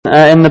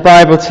in the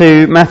Bible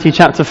to Matthew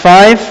chapter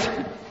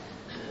 5,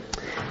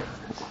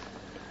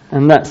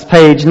 and that's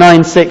page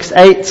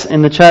 968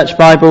 in the church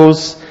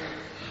Bibles,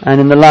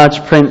 and in the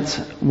large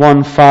print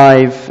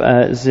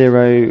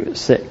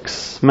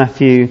 1506,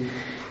 Matthew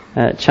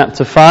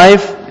chapter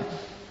 5.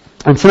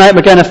 And tonight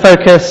we're going to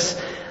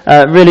focus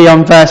really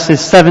on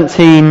verses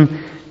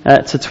 17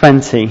 to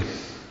 20.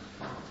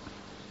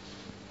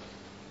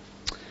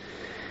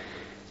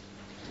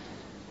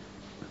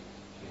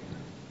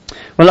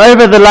 Well,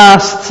 over the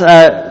last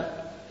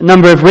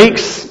number of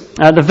weeks,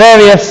 the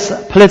various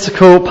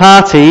political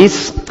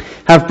parties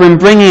have been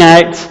bringing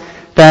out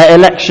their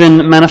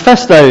election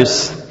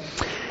manifestos.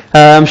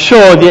 I'm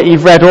sure that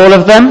you've read all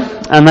of them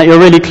and that you're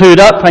really clued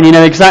up and you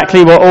know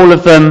exactly what all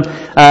of them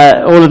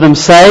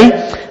say.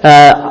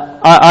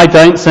 I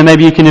don't, so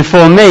maybe you can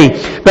inform me.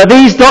 But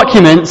these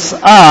documents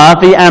are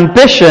the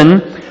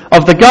ambition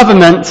of the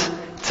government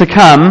to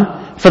come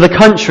for the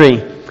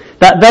country,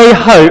 that they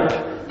hope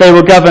they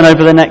will govern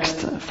over the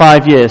next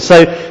 5 years.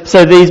 So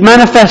these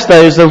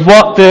manifestos of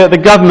what the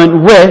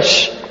government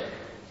wish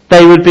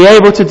they would be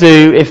able to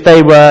do if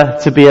they were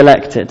to be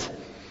elected.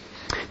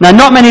 Now,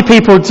 not many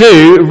people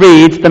do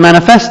read the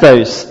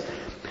manifestos,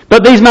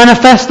 but these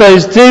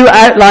manifestos do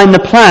outline the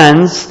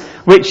plans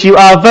which you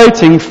are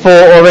voting for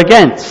or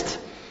against.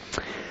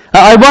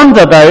 I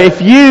wonder, though, if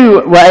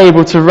you were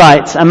able to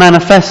write a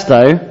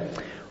manifesto,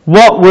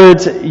 what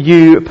would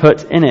you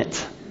put in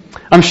it?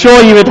 I'm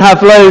sure you would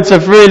have loads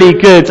of really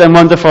good and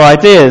wonderful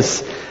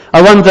ideas.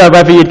 I wonder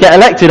whether you'd get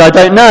elected, I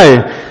don't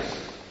know.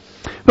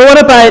 But what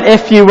about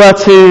if you were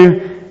to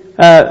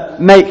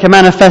make a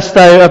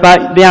manifesto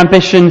about the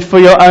ambition for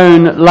your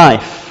own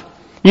life?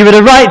 You were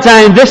to write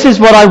down, this is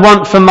what I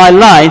want for my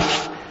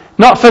life,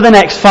 not for the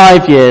next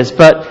 5 years,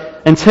 but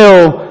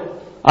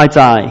until I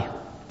die.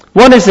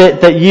 What is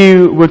it that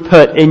you would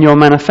put in your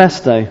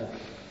manifesto?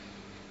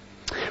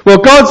 Well,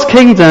 God's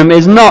kingdom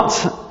is not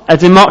a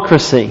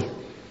democracy.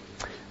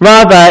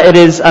 Rather, it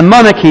is a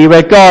monarchy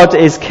where God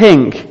is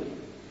king.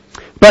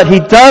 But he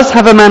does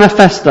have a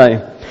manifesto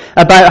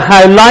about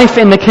how life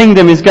in the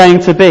kingdom is going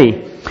to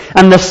be.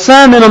 And the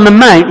Sermon on the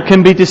Mount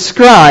can be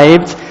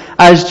described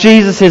as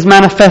Jesus'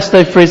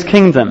 manifesto for his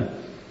kingdom.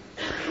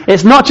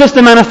 It's not just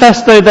a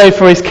manifesto, though,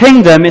 for his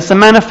kingdom, it's a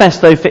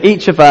manifesto for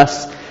each of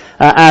us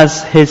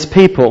as his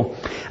people.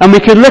 And we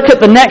could look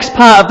at the next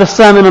part of the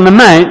Sermon on the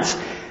Mount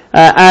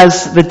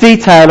as the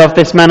detail of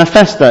this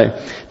manifesto,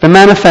 the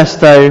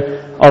manifesto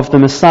of the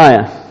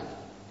Messiah.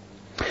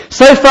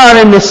 So far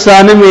in this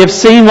sermon, we have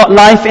seen what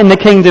life in the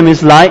kingdom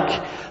is like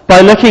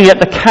by looking at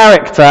the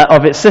character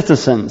of its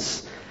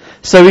citizens.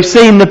 So we've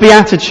seen the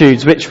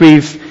Beatitudes, which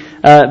we've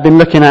been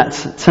looking at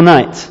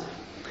tonight.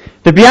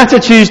 The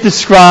Beatitudes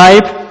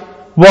describe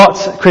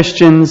what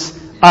Christians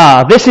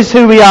are. This is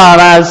who we are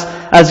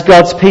as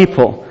God's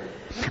people.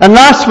 And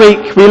last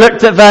week we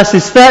looked at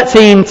verses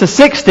 13 to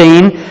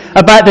 16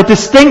 about the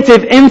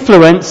distinctive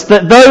influence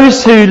that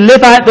those who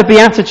live out the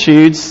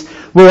Beatitudes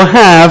will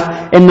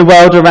have in the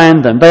world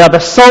around them. They are the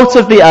salt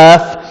of the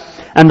earth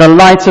and the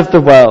light of the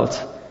world.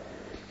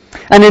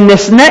 And in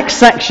this next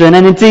section,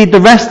 and indeed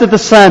the rest of the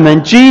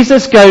sermon,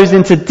 Jesus goes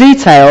into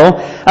detail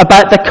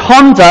about the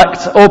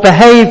conduct or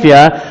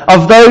behaviour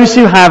of those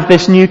who have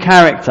this new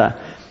character.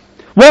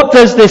 What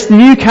does this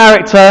new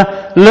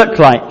character look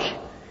like?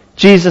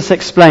 Jesus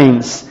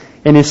explains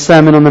in his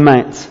Sermon on the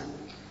Mount.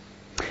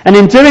 And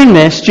in doing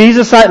this,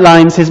 Jesus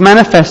outlines his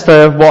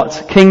manifesto of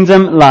what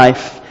kingdom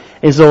life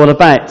is all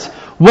about.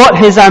 What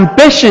his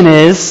ambition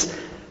is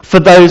for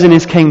those in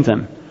his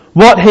kingdom.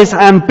 What his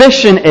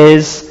ambition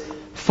is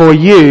for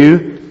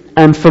you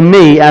and for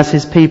me as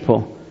his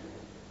people.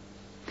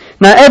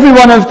 Now, every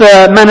one of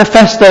the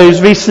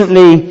manifestos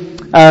recently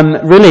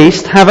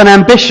released have an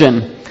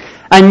ambition.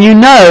 And you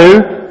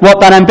know what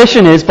that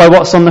ambition is by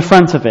what's on the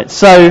front of it.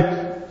 So,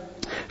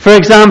 for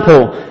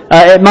example,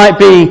 it might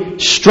be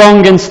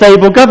strong and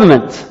stable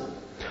government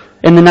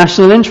in the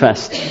national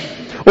interest.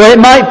 Or it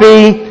might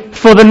be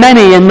for the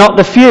many and not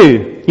the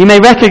few. You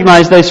may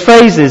recognise those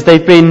phrases.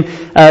 They've been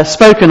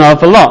spoken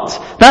of a lot.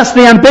 That's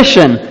the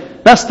ambition.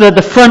 That's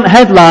the front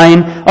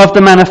headline of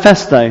the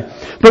manifesto.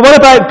 But what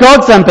about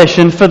God's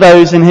ambition for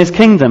those in his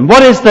kingdom?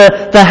 What is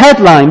the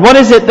headline? What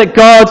is it that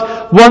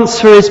God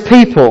wants for his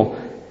people?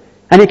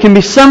 And it can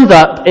be summed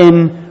up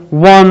in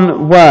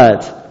one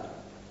word.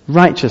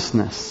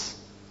 Righteousness.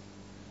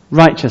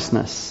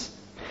 Righteousness.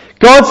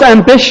 God's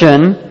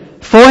ambition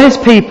for his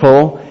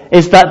people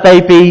is that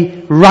they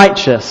be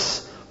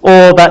righteous,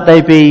 or that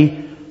they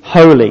be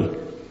holy.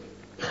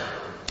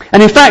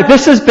 And in fact,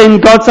 this has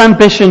been God's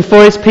ambition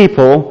for his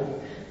people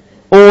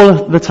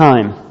all the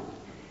time.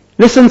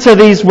 Listen to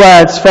these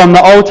words from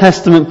the Old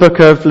Testament book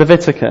of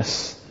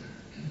Leviticus.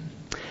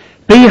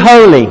 Be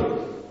holy,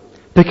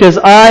 because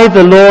I,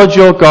 the Lord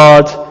your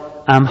God,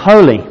 am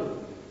holy.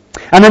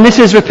 And then this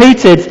is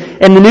repeated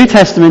in the New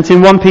Testament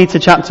in 1 Peter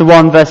chapter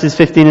 1 verses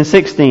 15 and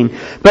 16.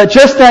 But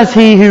just as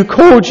he who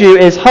called you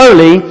is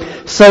holy,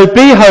 so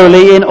be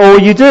holy in all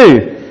you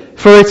do.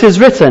 For it is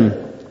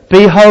written,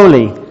 be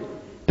holy,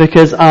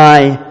 because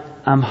I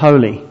am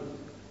holy.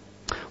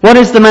 What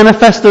is the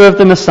manifesto of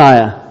the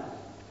Messiah?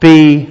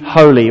 Be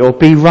holy, or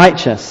be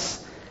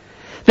righteous.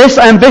 This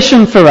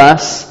ambition for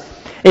us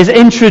is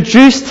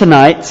introduced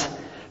tonight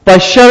by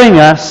showing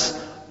us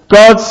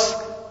God's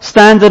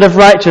standard of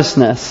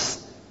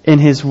righteousness in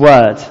his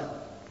word.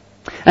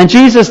 And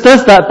Jesus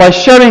does that by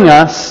showing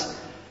us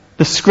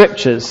the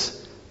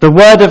scriptures, the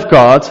word of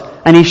God,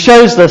 and he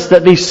shows us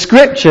that these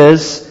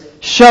scriptures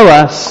show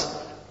us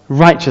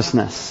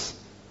righteousness.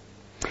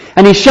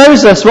 And he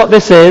shows us what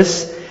this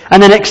is,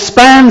 and then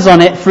expands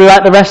on it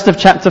throughout the rest of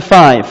chapter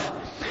 5.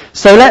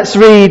 So let's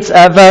read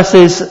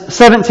verses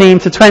 17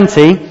 to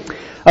 20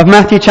 of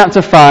Matthew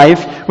chapter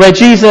 5, where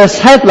Jesus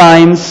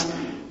headlines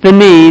the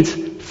need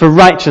for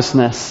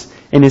righteousness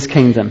in his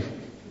kingdom.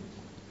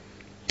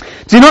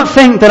 Do not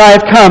think that I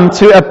have come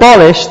to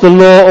abolish the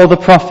law or the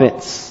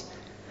prophets.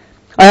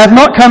 I have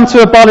not come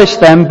to abolish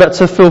them, but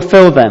to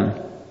fulfill them.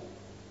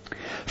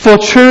 For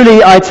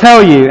truly I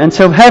tell you,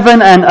 until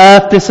heaven and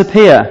earth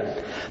disappear,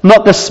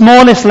 not the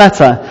smallest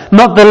letter,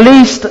 not the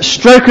least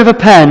stroke of a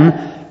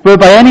pen will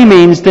by any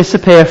means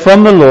disappear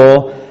from the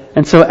law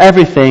until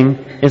everything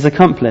is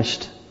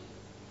accomplished.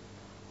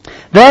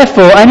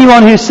 Therefore,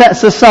 anyone who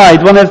sets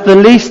aside one of the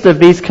least of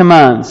these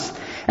commands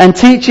and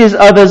teaches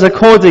others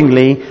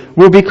accordingly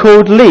will be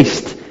called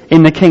least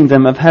in the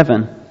kingdom of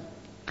heaven.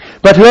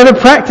 But whoever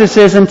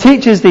practices and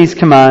teaches these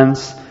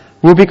commands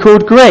will be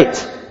called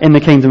great in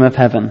the kingdom of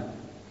heaven.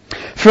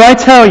 For I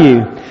tell you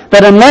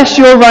that unless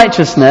your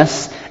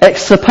righteousness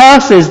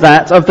surpasses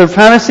that of the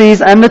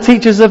Pharisees and the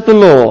teachers of the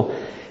law,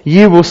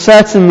 you will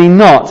certainly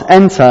not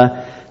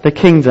enter the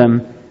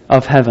kingdom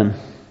of heaven.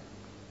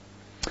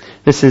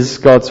 This is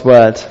God's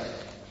word.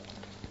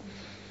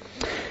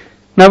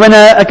 Now, when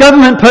a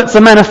government puts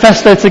a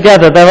manifesto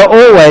together, there are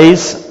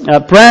always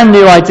brand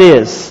new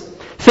ideas.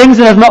 Things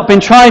that have not been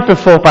tried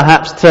before,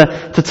 perhaps,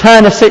 to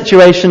turn a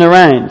situation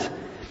around.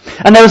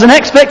 And there was an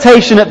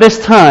expectation at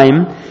this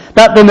time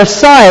that the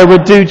Messiah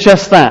would do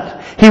just that.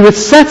 He would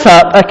set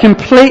up a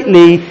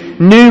completely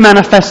new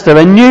manifesto,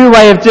 a new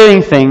way of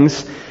doing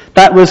things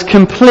that was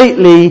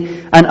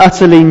completely and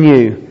utterly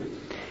new.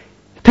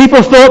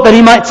 People thought that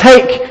he might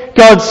take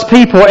God's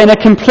people in a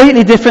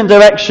completely different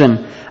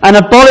direction and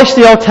abolish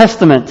the Old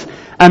Testament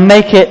and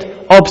make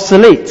it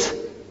obsolete.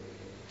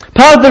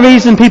 Part of the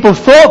reason people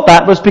thought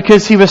that was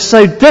because he was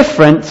so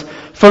different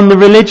from the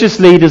religious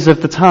leaders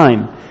of the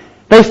time.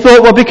 They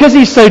thought, well, because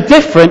he's so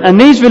different and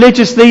these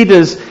religious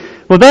leaders,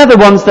 well, they're the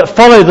ones that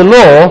follow the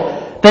law,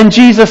 then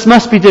Jesus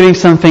must be doing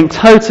something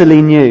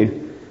totally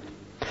new.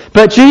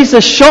 But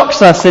Jesus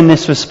shocks us in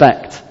this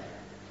respect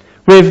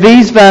with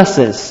these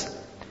verses,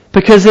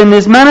 because in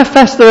his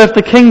manifesto of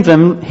the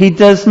kingdom, he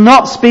does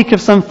not speak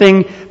of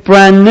something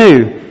brand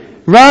new.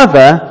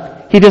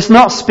 Rather, he does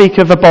not speak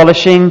of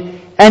abolishing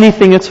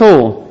anything at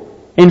all.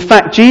 In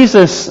fact,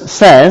 Jesus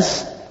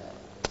says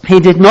he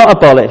did not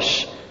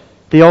abolish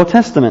the Old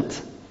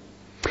Testament.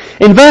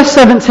 In verse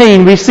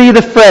 17, we see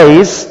the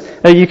phrase,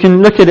 you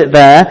can look at it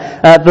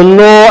there, the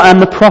law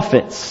and the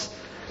prophets.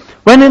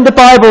 When the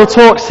Bible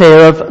talks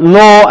here of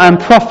law and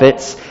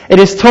prophets,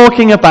 it is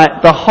talking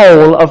about the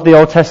whole of the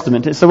Old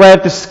Testament. It's a way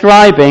of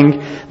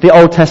describing the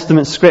Old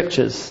Testament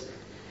scriptures.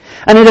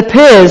 And it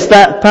appears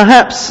that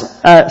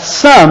perhaps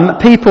some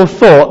people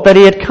thought that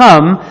he had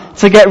come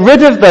to get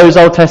rid of those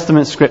Old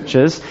Testament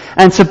scriptures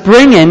and to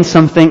bring in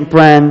something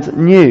brand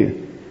new.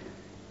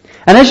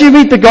 And as you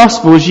read the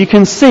Gospels, you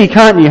can see,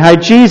 can't you, how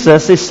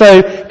Jesus is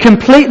so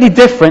completely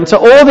different to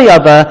all the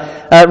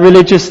other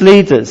religious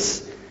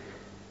leaders.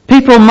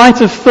 People might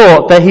have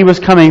thought that he was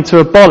coming to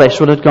abolish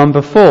what had gone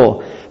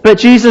before. But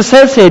Jesus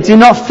says here, do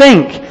not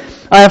think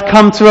I have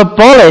come to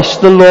abolish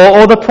the law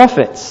or the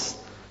prophets.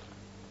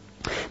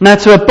 Now,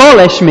 to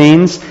abolish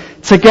means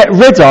to get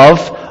rid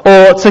of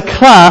or to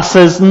class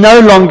as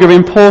no longer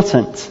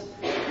important.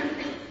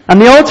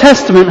 And the Old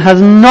Testament has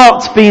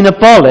not been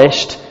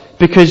abolished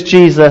because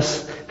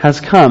Jesus has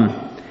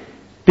come.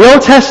 The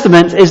Old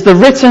Testament is the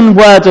written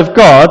word of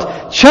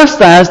God,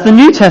 just as the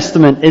New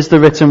Testament is the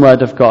written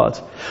word of God.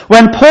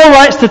 When Paul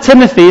writes to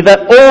Timothy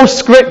that all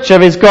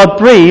scripture is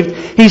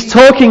God-breathed, he's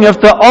talking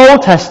of the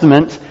Old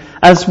Testament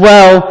as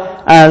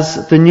well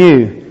as the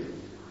New.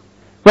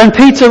 When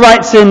Peter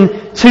writes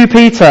in 2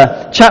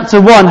 Peter chapter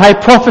 1 how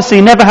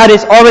prophecy never had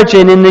its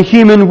origin in the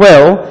human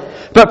will,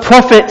 but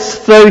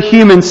prophets, though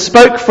human,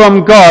 spoke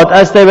from God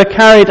as they were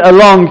carried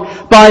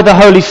along by the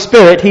Holy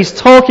Spirit, he's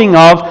talking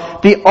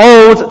of the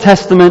Old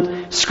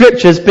Testament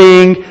scriptures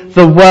being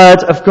the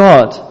Word of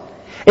God.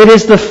 It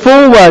is the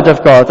full Word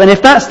of God, and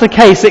if that's the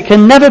case, it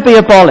can never be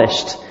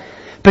abolished,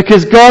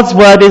 because God's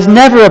Word is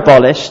never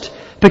abolished,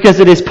 because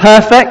it is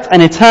perfect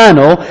and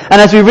eternal. And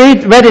as we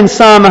read in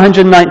Psalm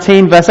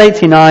 119, verse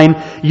 89,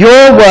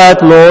 your Word,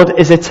 Lord,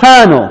 is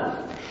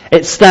eternal.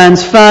 It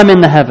stands firm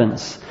in the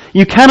heavens.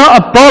 You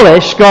cannot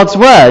abolish God's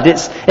Word.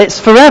 It's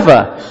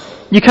forever.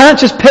 You can't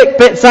just pick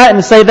bits out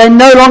and say they're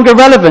no longer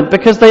relevant,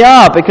 because they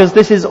are, because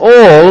this is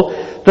all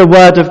the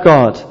Word of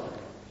God.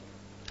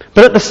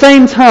 But at the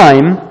same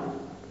time,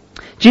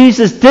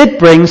 Jesus did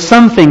bring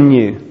something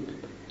new.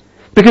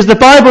 Because the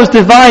Bible is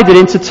divided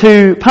into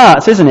two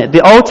parts, isn't it?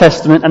 The Old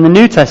Testament and the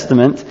New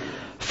Testament,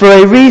 for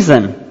a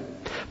reason.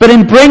 But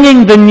in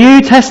bringing the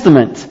New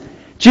Testament,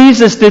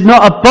 Jesus did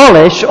not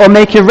abolish or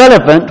make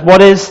irrelevant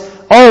what is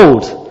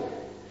old.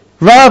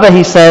 Rather,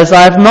 he says,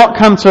 I have not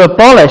come to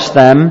abolish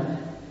them,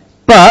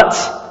 but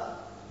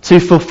to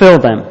fulfill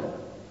them.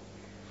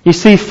 You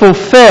see,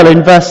 fulfill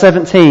in verse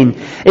 17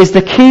 is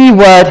the key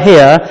word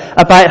here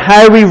about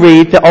how we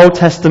read the Old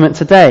Testament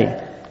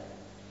today.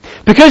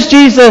 Because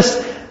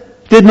Jesus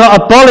did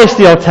not abolish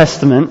the Old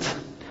Testament,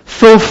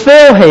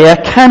 fulfill here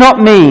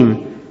cannot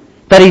mean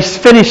that he's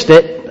finished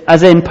it,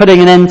 as in putting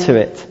an end to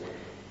it.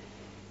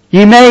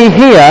 You may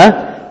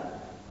hear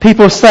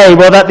people say,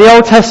 well, that the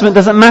Old Testament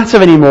doesn't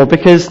matter anymore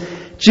because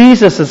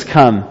Jesus has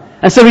come.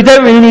 And so we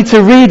don't really need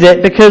to read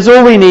it because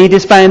all we need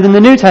is found in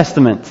the New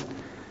Testament.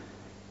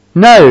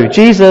 No,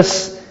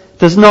 Jesus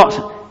does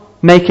not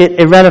make it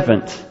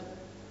irrelevant.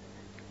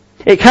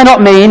 It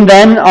cannot mean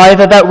then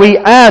either that we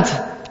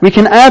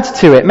can add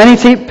to it. Many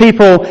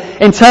people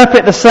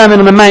interpret the Sermon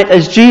on the Mount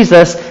as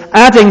Jesus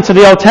adding to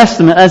the Old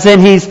Testament, as in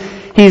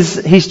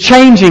he's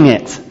changing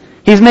it.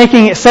 He's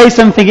making it say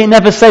something it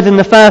never said in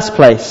the first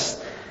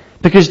place,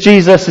 because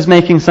Jesus is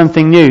making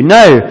something new.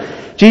 No,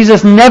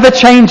 Jesus never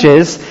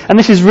changes, and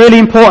this is really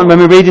important when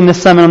we're reading the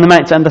Sermon on the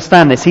Mount to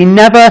understand this. He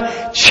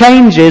never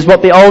changes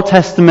what the Old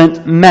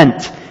Testament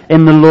meant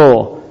in the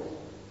law.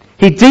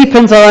 He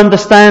deepens our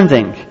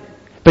understanding,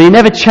 but he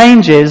never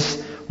changes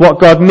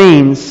what God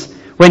means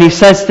when he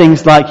says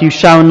things like, you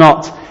shall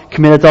not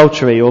commit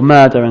adultery or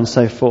murder and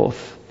so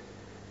forth.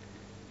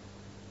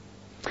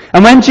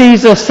 And when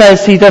Jesus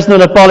says he does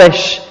not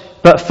abolish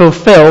but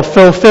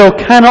fulfill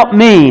cannot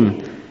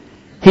mean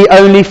he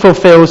only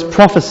fulfills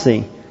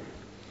prophecy.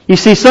 You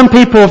see, some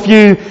people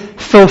view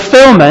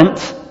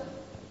fulfillment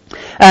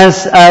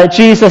as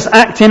Jesus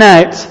acting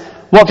out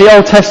what the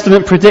Old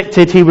Testament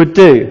predicted he would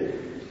do.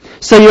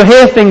 So you'll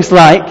hear things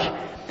like,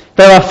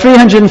 there are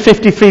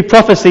 353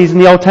 prophecies in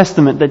the Old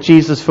Testament that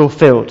Jesus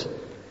fulfilled.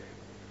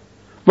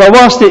 Well,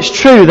 whilst it's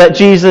true that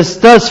Jesus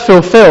does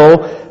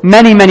fulfill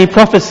many, many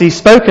prophecies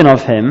spoken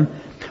of him,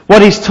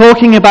 what he's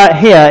talking about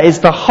here is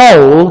the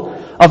whole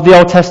of the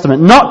Old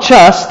Testament. Not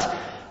just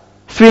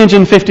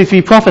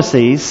 353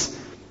 prophecies,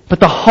 but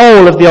the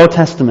whole of the Old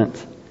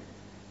Testament.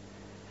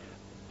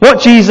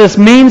 What Jesus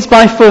means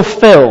by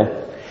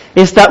fulfill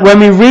is that when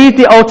we read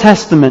the Old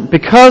Testament,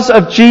 because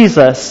of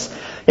Jesus,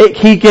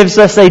 he gives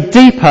us a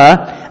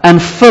deeper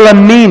and fuller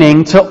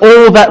meaning to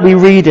all that we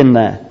read in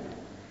there.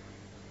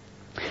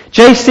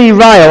 J.C.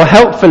 Ryle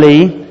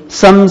helpfully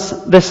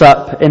sums this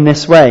up in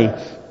this way.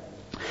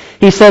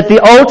 He said, the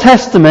Old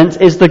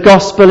Testament is the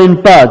gospel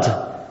in bud.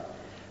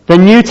 The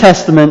New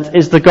Testament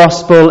is the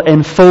gospel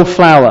in full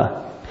flower.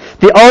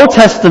 The Old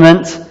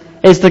Testament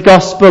is the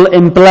gospel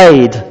in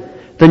blade.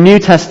 The New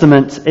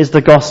Testament is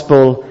the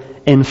gospel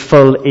in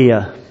full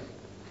ear.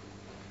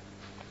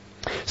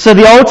 So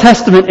the Old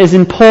Testament is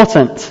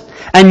important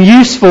and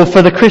useful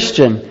for the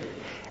Christian.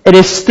 It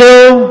is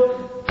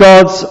still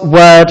God's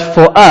word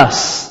for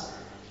us,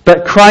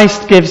 but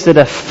Christ gives it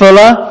a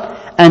fuller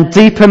and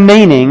deeper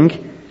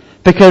meaning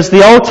because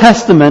the Old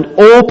Testament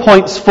all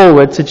points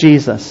forward to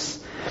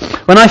Jesus.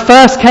 When I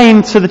first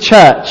came to the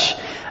church,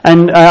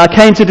 and I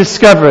came to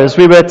Discoverers,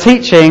 we were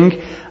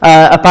teaching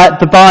about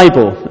the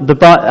Bible.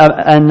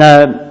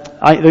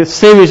 The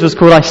series was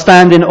called I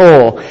Stand in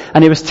Awe,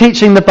 and it was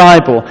teaching the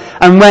Bible.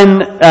 And when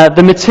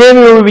the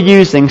material we were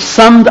using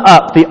summed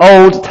up the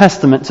Old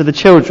Testament to the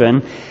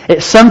children,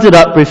 it summed it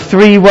up with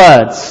 3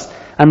 words,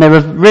 and they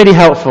were really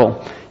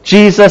helpful.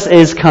 Jesus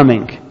is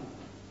coming.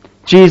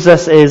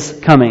 Jesus is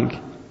coming.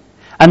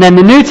 And then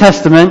the New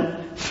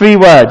Testament, 3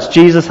 words.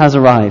 Jesus has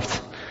arrived.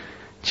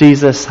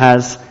 Jesus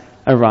has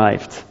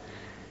arrived.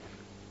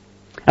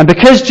 And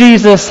because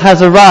Jesus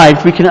has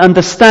arrived, we can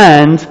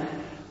understand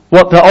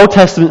what the Old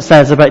Testament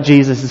says about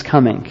Jesus'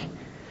 coming.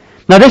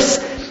 Now this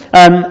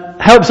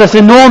helps us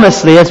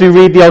enormously as we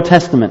read the Old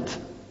Testament.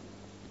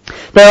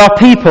 There are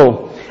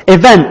people,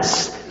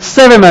 events,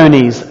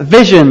 ceremonies,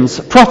 visions,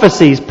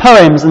 prophecies,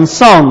 poems and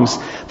songs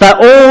that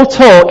all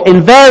talk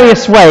in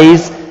various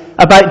ways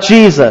about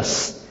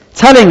Jesus,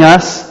 telling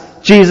us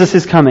Jesus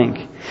is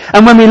coming.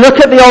 And when we look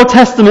at the Old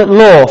Testament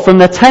law from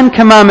the 10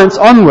 Commandments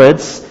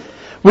onwards,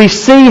 we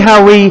see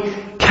how we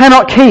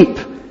cannot keep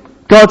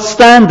God's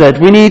standard.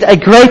 We need a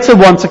greater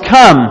one to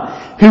come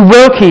who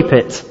will keep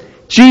it.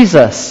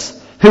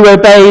 Jesus, who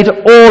obeyed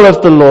all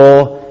of the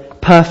law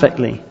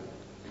perfectly.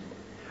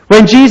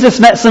 When Jesus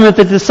met some of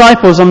the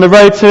disciples on the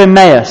road to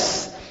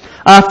Emmaus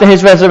after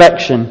his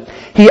resurrection,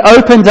 he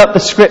opened up the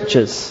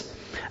scriptures.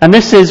 And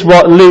this is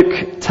what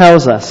Luke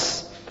tells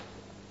us.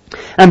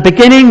 And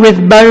beginning with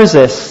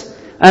Moses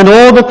and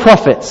all the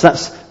prophets,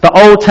 that's the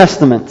Old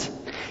Testament,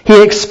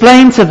 he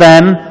explained to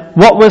them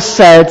what was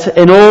said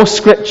in all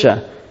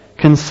scripture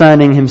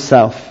concerning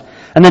himself.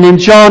 And then in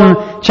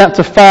John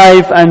chapter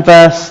 5 and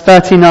verse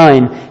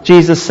 39,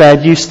 Jesus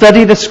said, you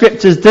study the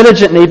scriptures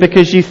diligently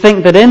because you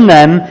think that in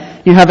them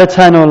you have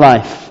eternal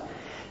life.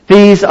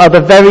 These are the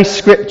very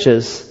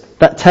scriptures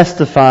that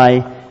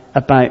testify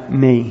about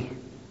me.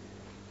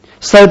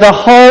 So the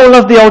whole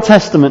of the Old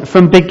Testament,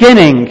 from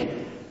beginning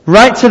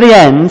right to the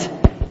end,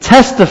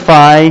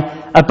 testify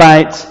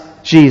about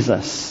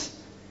Jesus.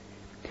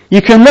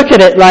 You can look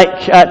at it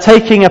like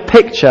taking a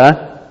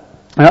picture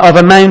of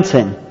a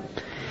mountain.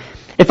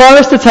 If I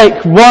was to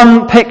take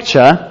one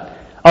picture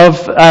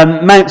of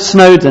Mount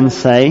Snowdon,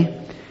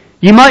 say,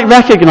 you might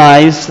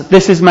recognise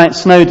this is Mount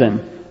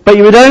Snowdon. But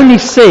you would only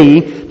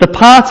see the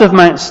part of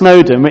Mount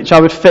Snowdon which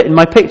I would fit in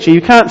my picture.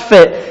 You can't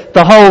fit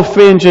the whole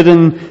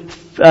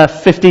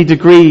 360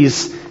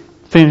 degrees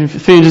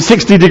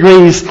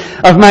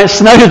of Mount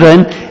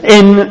Snowdon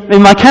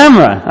in my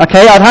camera.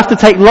 Okay, I'd have to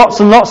take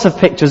lots and lots of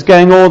pictures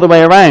going all the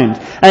way around.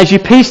 And as you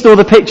pieced all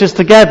the pictures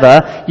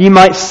together, you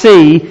might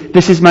see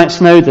this is Mount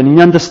Snowdon, and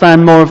you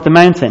understand more of the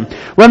mountain.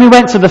 When we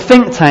went to the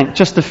think tank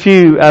just a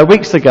few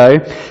weeks ago,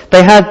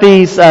 they had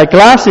these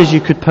glasses you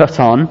could put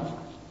on,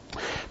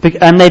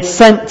 and they'd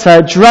sent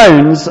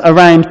drones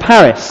around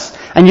Paris.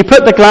 And you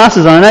put the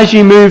glasses on, and as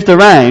you moved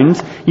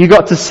around, you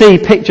got to see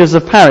pictures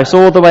of Paris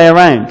all the way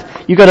around.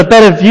 You got a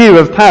better view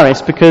of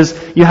Paris because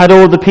you had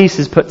all the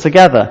pieces put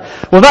together.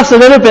 Well, that's a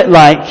little bit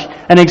like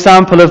an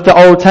example of the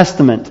Old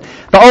Testament.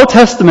 The Old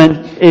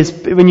Testament is,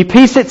 when you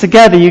piece it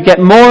together, you get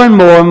more and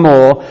more and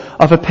more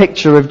of a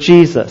picture of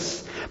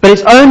Jesus. But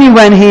it's only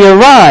when he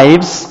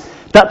arrives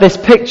that this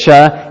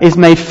picture is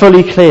made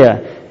fully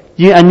clear.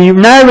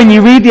 Now when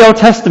you read the Old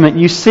Testament,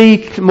 you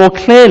see more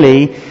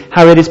clearly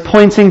how it is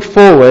pointing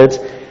forward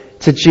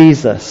to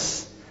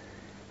Jesus,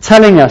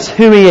 telling us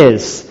who he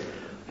is,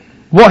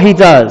 what he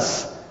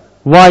does,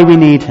 why we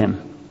need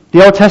him.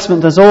 The Old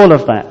Testament does all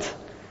of that.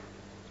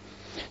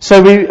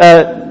 So we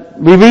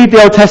read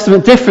the Old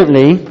Testament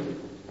differently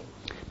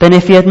than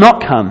if he had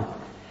not come,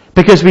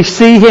 because we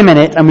see him in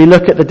it and we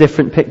look at the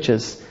different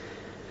pictures.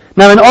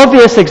 Now an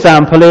obvious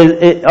example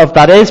of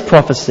that is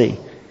prophecy,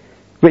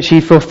 which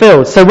he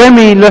fulfilled. So when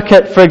we look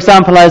at, for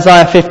example,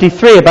 Isaiah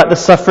 53 about the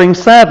suffering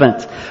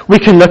servant, we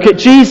can look at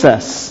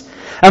Jesus,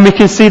 and we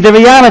can see the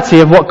reality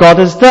of what God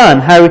has done,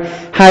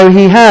 how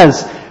he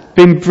has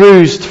been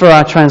bruised for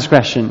our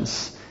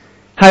transgressions,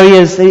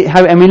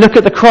 and we look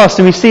at the cross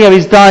and we see how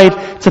he's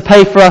died to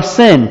pay for our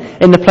sin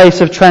in the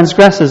place of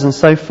transgressors and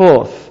so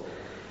forth.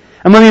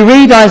 And when we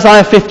read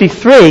Isaiah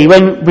 53,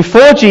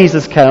 before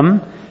Jesus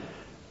came,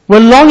 we're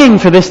longing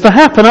for this to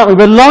happen, aren't we?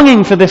 We're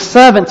longing for this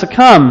servant to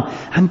come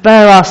and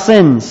bear our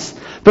sins.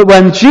 But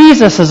when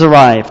Jesus has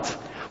arrived,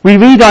 we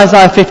read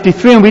Isaiah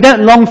 53 and we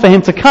don't long for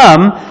him to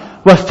come,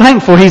 we're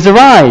thankful he's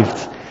arrived.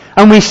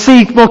 And we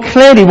see more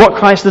clearly what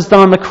Christ has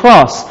done on the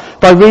cross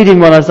by reading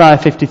what Isaiah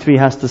 53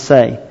 has to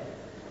say.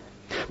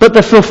 But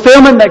the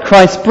fulfillment that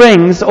Christ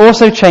brings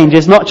also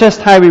changes not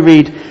just how we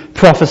read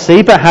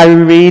prophecy, but how we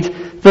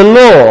read the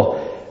law,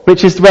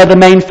 which is where the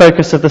main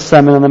focus of the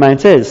Sermon on the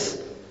Mount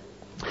is.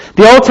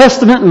 The Old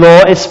Testament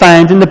law is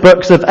found in the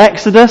books of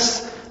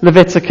Exodus,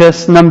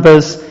 Leviticus,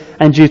 Numbers,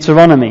 and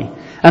Deuteronomy.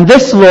 And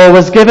this law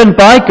was given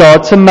by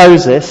God to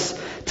Moses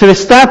to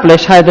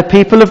establish how the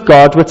people of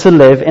God were to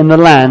live in the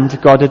land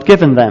God had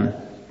given them.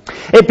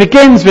 It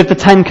begins with the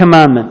Ten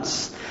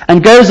Commandments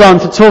and goes on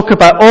to talk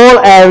about all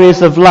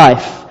areas of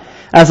life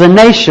as a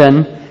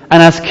nation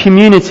and as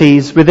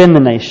communities within the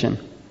nation.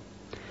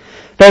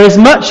 There is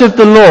much of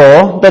the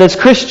law that as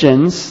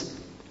Christians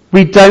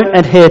we don't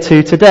adhere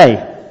to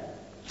today.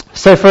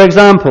 So, for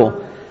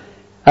example,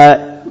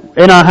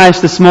 in our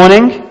house this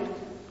morning,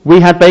 we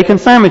had bacon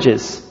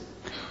sandwiches.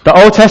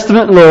 The Old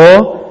Testament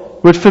law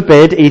would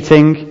forbid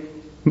eating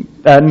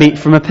meat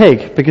from a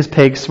pig, because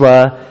pigs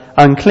were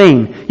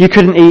unclean. You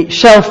couldn't eat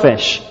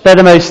shellfish. They're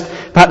the most,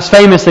 perhaps,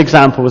 famous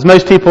examples.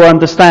 Most people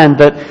understand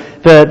that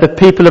the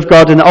people of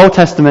God in the Old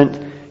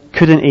Testament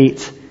couldn't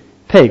eat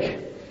pig.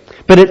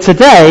 But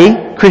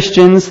today,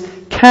 Christians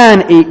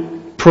can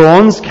eat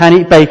prawns, can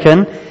eat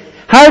bacon.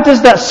 How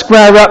does that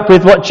square up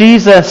with what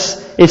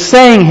Jesus is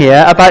saying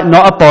here about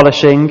not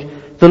abolishing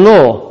the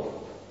law?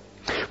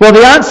 Well,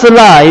 the answer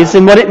lies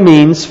in what it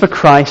means for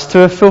Christ to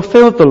have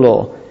fulfilled the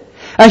law.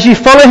 As you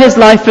follow his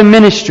life and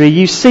ministry,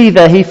 you see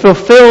that he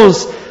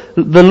fulfills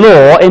the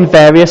law in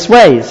various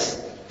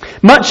ways.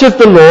 Much of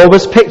the law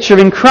was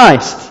picturing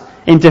Christ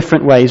in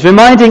different ways,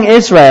 reminding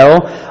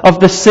Israel of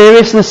the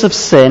seriousness of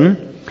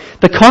sin,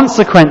 the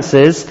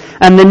consequences,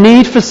 and the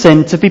need for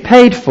sin to be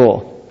paid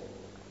for.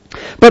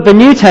 But the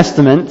New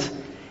Testament,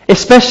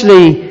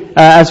 especially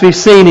as we've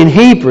seen in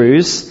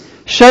Hebrews,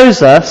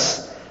 shows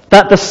us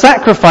that the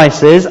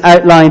sacrifices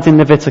outlined in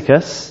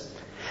Leviticus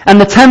and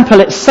the temple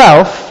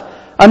itself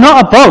are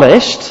not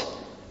abolished,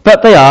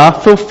 but they are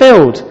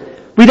fulfilled.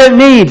 We don't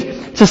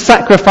need to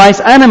sacrifice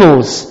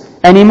animals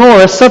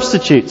anymore as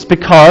substitutes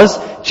because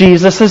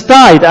Jesus has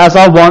died as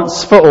our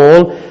once for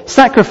all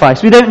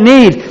sacrifice. We don't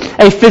need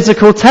a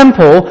physical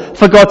temple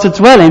for God to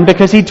dwell in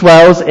because he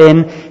dwells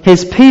in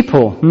his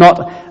people,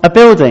 not a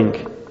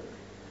building.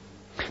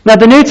 Now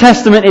the New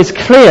Testament is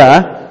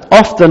clear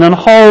often on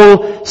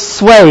whole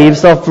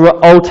swathes of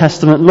Old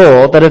Testament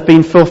law that have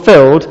been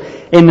fulfilled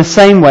in the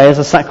same way as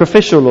the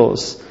sacrificial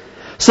laws.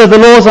 So the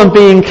laws on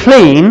being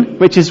clean,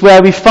 which is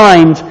where we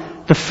find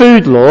the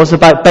food laws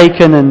about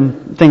bacon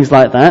and things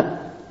like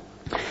that,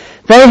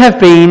 they have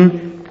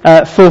been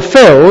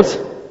fulfilled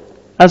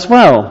as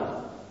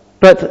well.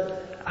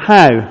 But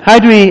how? How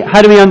do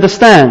we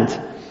understand?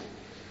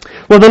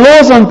 Well, the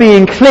laws on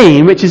being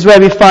clean, which is where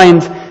we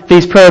find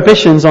these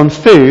prohibitions on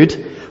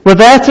food, were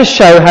there to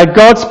show how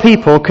God's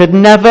people could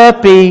never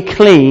be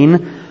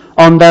clean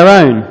on their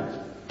own.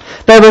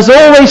 There was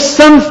always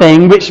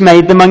something which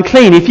made them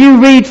unclean. If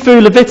you read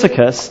through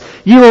Leviticus,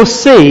 you will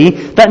see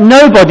that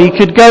nobody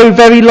could go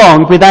very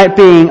long without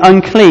being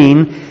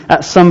unclean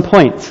at some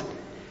point.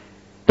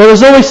 There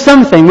was always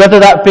something, whether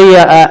that be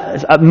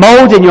a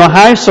mold in your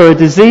house or a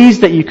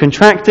disease that you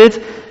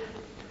contracted.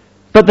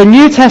 But the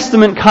New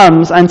Testament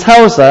comes and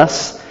tells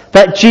us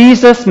that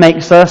Jesus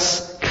makes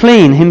us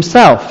clean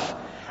himself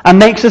and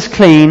makes us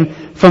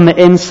clean from the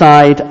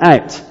inside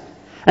out.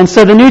 And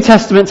so the New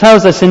Testament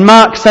tells us in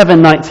Mark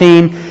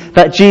 7:19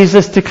 that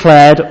Jesus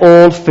declared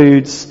all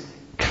foods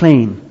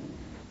clean.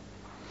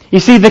 You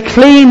see, the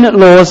clean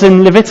laws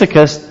in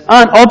Leviticus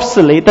aren't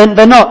obsolete.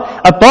 They're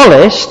not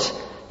abolished,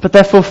 but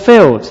they're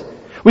fulfilled.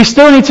 We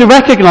still need to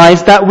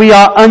recognize that we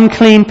are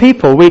unclean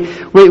people.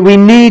 We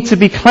need to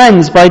be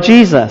cleansed by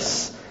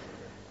Jesus.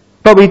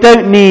 But we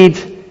don't need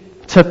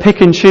to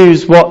pick and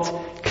choose what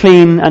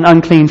clean and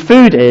unclean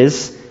food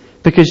is,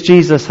 because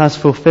Jesus has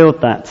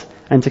fulfilled that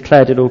and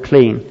declared it all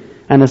clean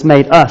and has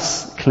made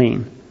us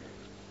clean.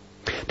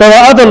 There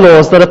are other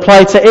laws that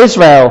apply to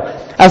Israel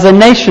as a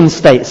nation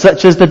state,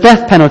 such as the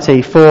death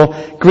penalty for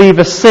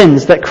grievous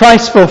sins that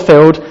Christ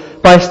fulfilled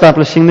by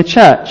establishing the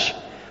church,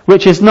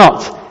 which is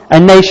not a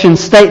nation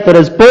state that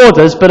has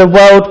borders, but a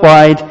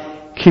worldwide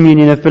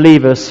communion of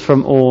believers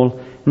from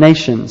all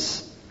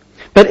nations.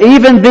 But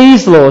even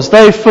these laws,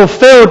 though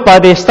fulfilled by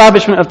the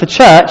establishment of the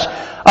church,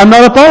 are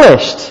not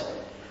abolished.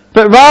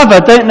 But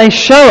rather, don't they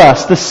show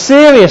us the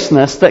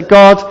seriousness that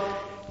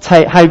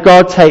how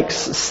God takes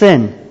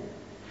sin?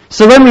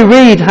 So when we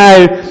read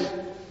how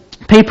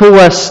people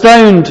were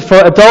stoned for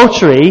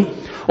adultery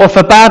or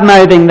for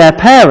bad-mouthing their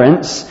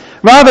parents,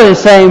 rather than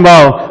saying,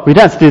 well, we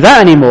don't have to do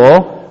that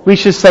anymore, we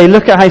should say,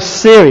 look at how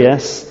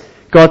serious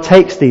God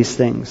takes these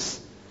things.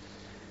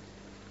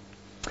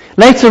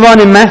 Later on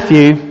in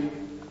Matthew,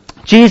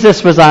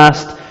 Jesus was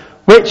asked,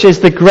 which is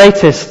the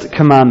greatest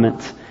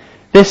commandment?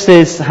 This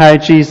is how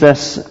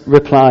Jesus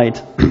replied.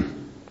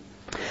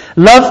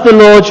 Love the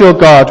Lord your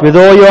God with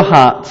all your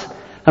heart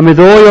and with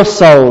all your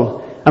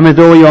soul and with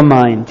all your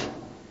mind.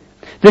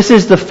 This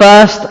is the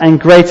first and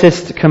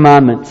greatest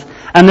commandment.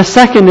 And the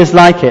second is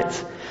like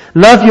it.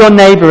 Love your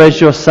neighbour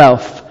as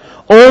yourself.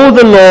 All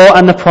the law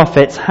and the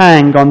prophets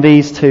hang on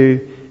these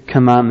two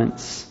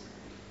commandments.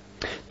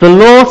 The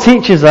law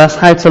teaches us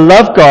how to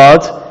love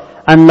God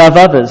and love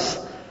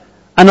others.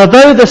 And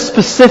although the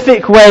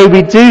specific way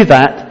we do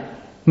that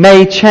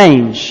may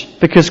change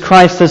because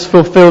Christ has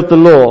fulfilled the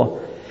law,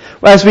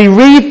 as we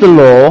read the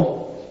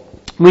law,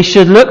 we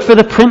should look for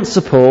the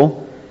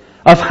principle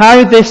of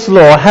how this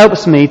law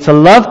helps me to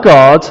love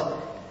God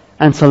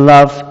and to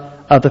love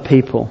other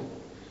people.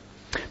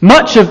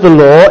 Much of the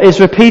law is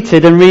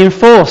repeated and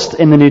reinforced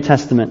in the New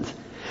Testament.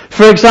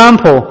 For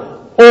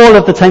example, all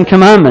of the Ten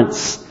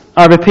Commandments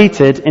are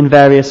repeated in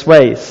various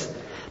ways.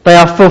 They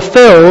are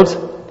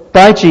fulfilled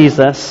by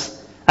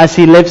Jesus as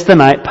he lives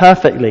them out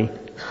perfectly.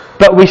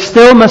 But we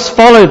still must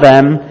follow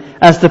them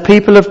as the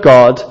people of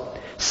God,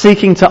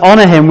 seeking to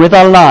honour him with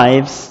our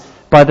lives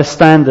by the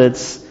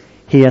standards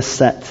he has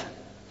set.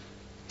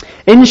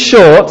 In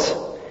short,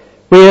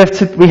 we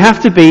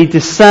have to be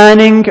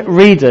discerning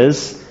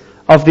readers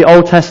of the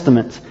Old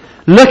Testament,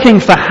 looking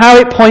for how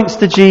it points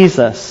to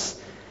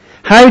Jesus,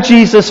 how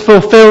Jesus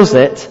fulfills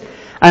it,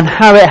 and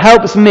how it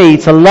helps me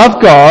to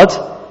love God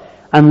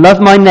and love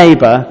my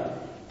neighbour,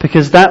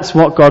 because that's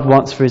what God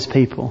wants for his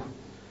people.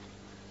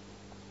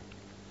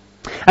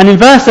 And in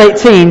verse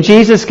 18,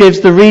 Jesus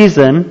gives the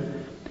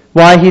reason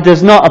why he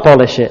does not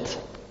abolish it.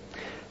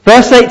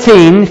 Verse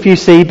 18, if you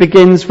see,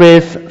 begins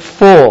with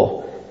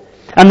for.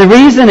 And the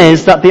reason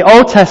is that the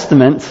Old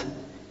Testament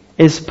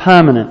is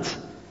permanent.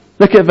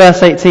 Look at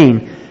verse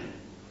 18.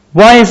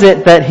 Why is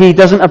it that he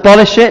doesn't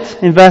abolish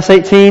it in verse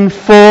 18?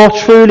 For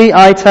truly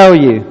I tell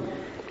you,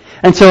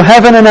 until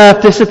heaven and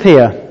earth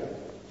disappear,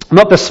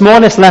 not the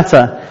smallest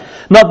letter,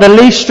 not the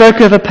least stroke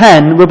of a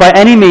pen will by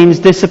any means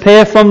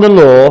disappear from the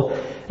law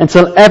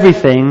until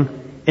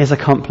everything is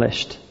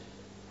accomplished.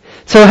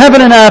 Till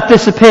heaven and earth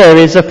disappear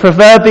is a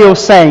proverbial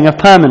saying of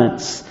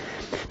permanence.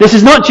 This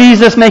is not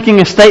Jesus making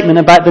a statement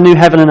about the new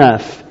heaven and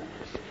earth.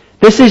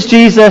 This is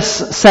Jesus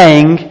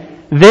saying,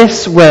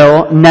 this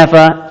will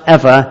never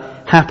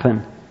ever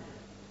happen.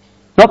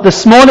 Not the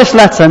smallest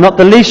letter, not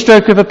the least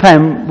stroke of a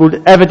pen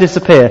will ever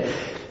disappear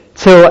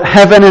till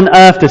heaven and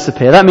earth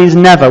disappear. That means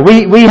never.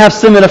 We have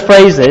similar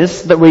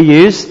phrases that we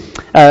use.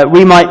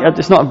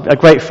 It's not a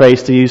great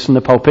phrase to use from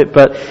the pulpit,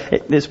 but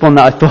it's one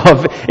that I thought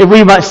of. If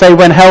we might say,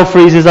 when hell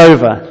freezes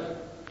over.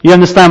 You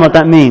understand what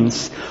that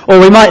means? Or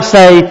we might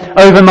say,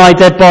 over my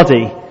dead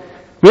body.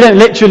 We don't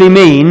literally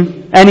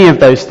mean any of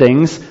those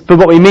things, but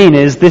what we mean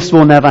is, this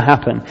will never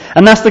happen.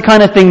 And that's the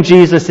kind of thing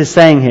Jesus is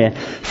saying here.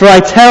 For I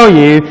tell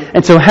you,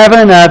 until heaven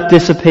and earth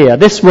disappear.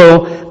 This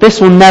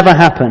will never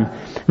happen.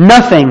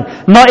 Nothing,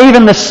 not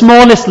even the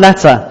smallest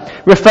letter,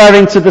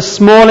 referring to the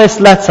smallest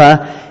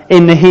letter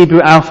in the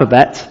Hebrew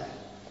alphabet,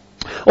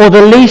 or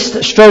the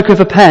least stroke of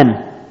a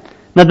pen.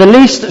 Now, the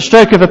least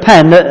stroke of a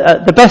pen,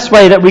 the best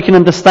way that we can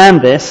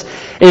understand this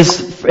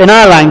is, in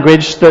our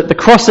language, the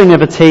crossing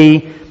of a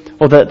T,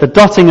 or the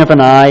dotting of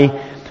an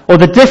I, or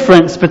the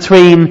difference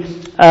between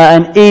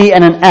an E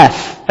and an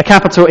F, a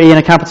capital E and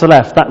a capital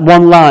F, that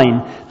one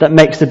line that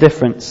makes the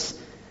difference.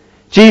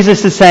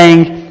 Jesus is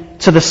saying,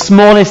 to the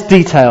smallest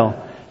detail,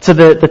 to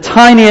the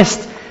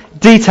tiniest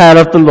detail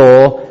of the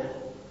law,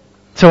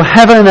 till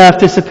heaven and earth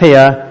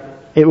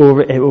disappear, it will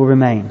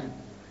remain.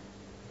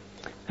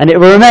 And it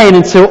will remain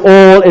until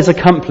all is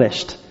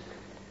accomplished.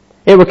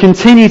 It will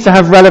continue to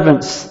have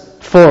relevance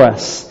for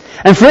us.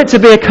 And for it to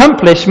be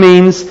accomplished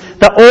means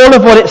that all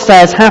of what it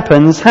says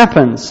happens.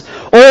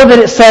 All that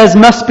it says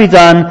must be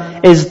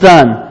done is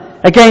done.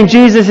 Again,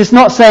 Jesus is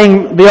not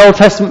saying the Old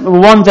Testament will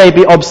one day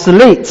be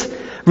obsolete.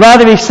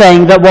 Rather, he's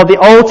saying that what the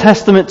Old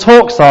Testament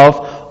talks of,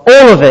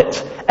 all of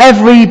it,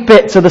 every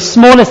bit to the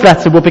smallest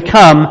letter, will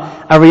become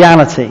a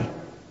reality.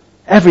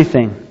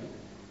 Everything.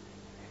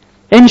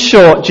 In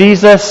short,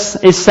 Jesus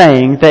is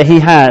saying that he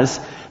has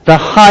the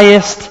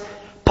highest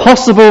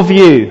possible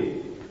view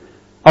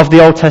of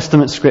the Old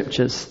Testament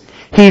scriptures.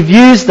 He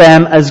views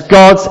them as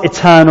God's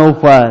eternal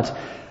word.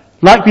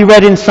 Like we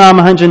read in Psalm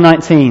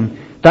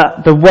 119,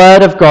 that the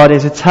word of God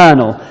is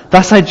eternal.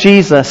 That's how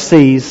Jesus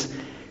sees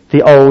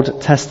the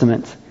Old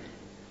Testament.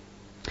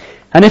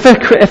 And if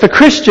a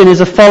Christian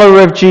is a follower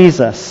of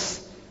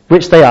Jesus,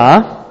 which they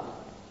are,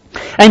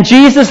 and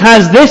Jesus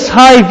has this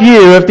high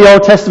view of the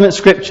Old Testament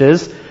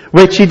scriptures,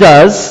 which he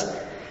does,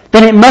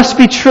 then it must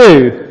be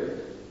true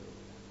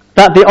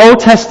that the Old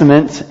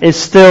Testament is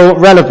still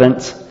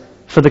relevant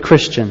for the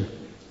Christian.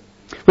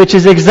 Which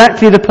is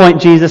exactly the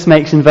point Jesus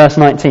makes in verse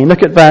 19.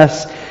 Look at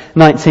verse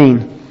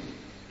 19.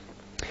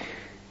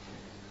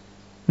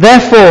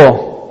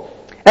 Therefore,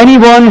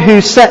 anyone who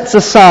sets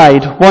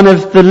aside one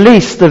of the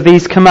least of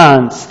these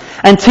commands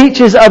and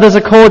teaches others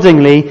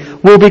accordingly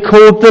will be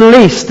called the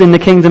least in the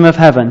kingdom of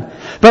heaven.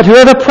 But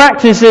whoever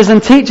practices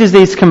and teaches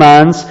these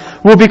commands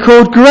will be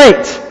called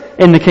great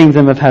in the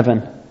kingdom of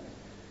heaven.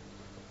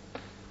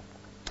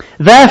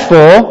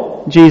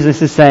 Therefore,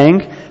 Jesus is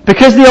saying,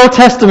 because the Old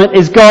Testament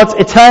is God's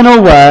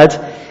eternal word,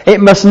 it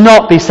must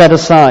not be set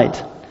aside.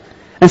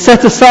 And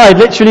set aside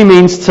literally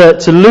means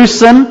to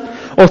loosen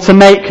or to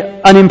make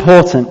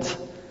unimportant.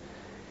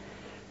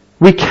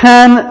 We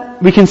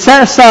can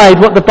set aside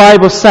what the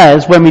Bible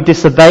says when we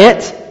disobey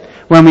it,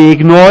 when we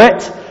ignore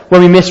it,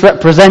 when we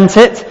misrepresent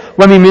it,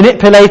 when we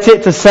manipulate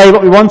it to say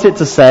what we want it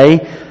to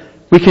say.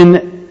 We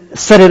can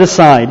set it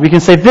aside. We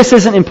can say, this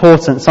isn't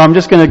important, so I'm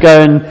just going to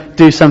go and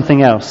do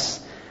something else.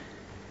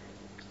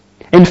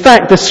 In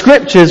fact, the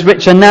scriptures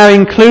which are now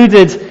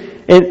including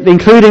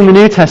the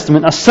New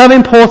Testament are so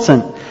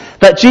important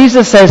that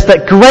Jesus says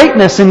that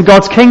greatness in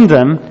God's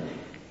kingdom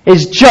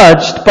is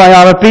judged by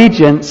our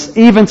obedience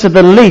even to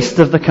the least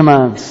of the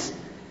commands.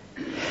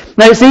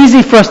 Now, it's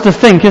easy for us to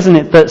think, isn't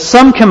it, that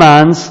some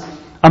commands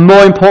are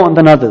more important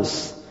than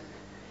others.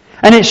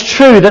 And it's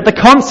true that the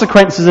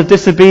consequences of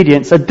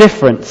disobedience are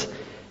different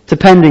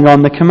depending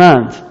on the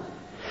command.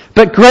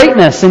 But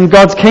greatness in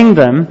God's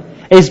kingdom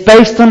is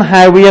based on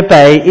how we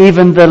obey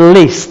even the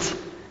least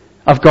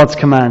of God's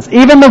commands.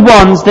 Even the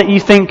ones that you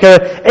think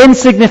are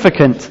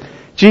insignificant.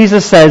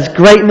 Jesus says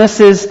greatness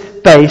is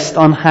based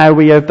on how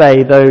we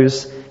obey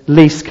those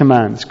least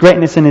commands.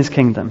 Greatness in his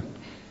kingdom.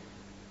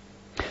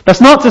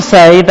 That's not to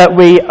say that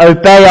we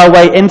obey our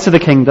way into the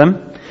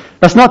kingdom.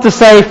 That's not to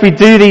say if we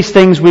do these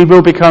things we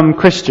will become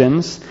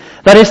Christians.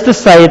 That is to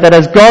say that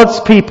as God's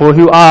people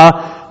they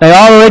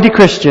are already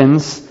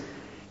Christians,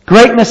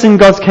 greatness in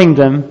God's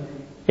kingdom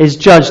is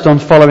judged on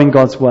following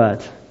God's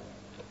word.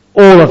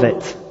 All of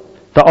it.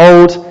 The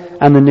Old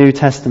and the New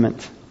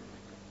Testament.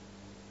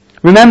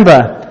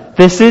 Remember,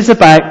 this is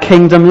about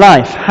kingdom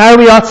life. How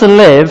we are to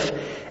live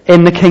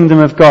in the kingdom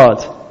of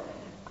God.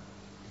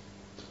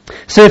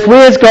 So if we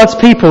as God's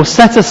people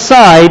set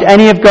aside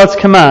any of God's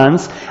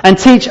commands and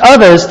teach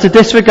others to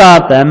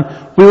disregard them,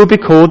 we will be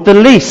called the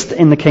least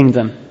in the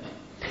kingdom.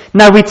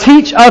 Now we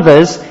teach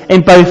others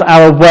in both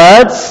our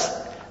words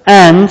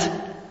and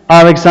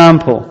our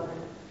example.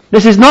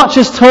 This is not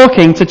just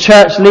talking to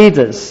church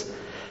leaders.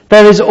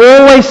 There is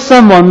always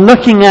someone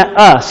looking at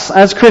us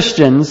as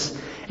Christians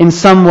in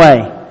some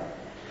way.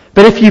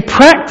 But if you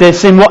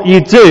practice in what you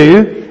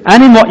do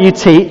and in what you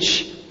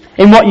teach,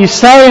 in what you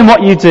say and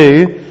what you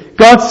do,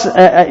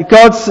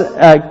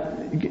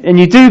 and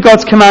you do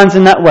God's commands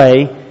in that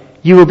way,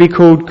 you will be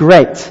called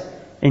great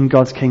in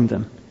God's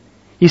kingdom.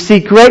 You see,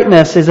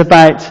 greatness is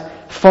about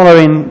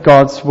following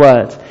God's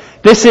word.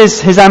 This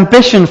is his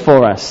ambition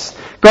for us.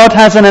 God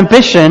has an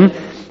ambition,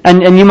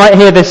 and you might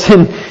hear this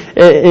said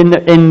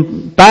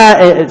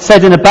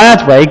in a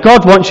bad way.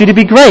 God wants you to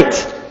be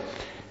great.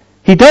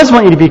 He does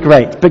want you to be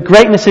great, but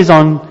greatness is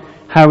on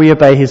how we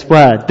obey his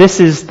word. This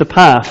is the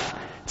path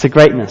to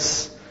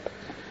greatness.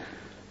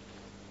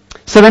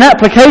 So in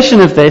application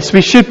of this,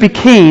 we should be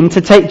keen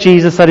to take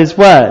Jesus at his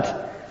word.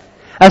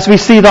 as we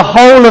see the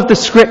whole of the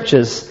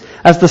Scriptures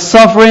as the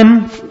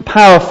sovereign,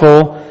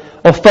 powerful,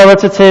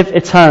 authoritative,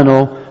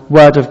 eternal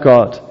Word of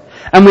God.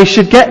 And we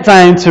should get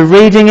down to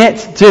reading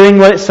it, doing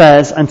what it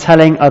says, and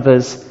telling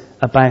others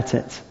about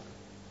it.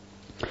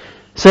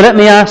 So let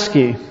me ask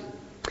you,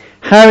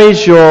 how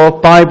is your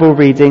Bible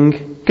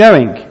reading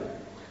going?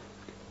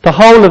 The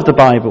whole of the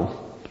Bible.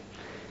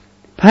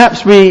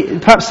 Perhaps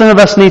some of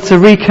us need to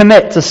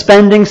recommit to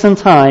spending some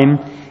time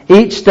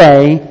each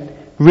day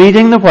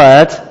reading the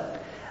Word,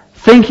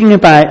 thinking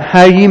about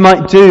how you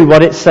might do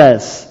what it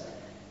says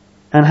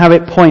and how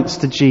it points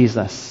to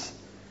Jesus.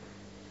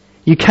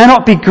 You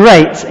cannot be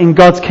great in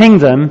God's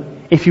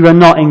kingdom if you are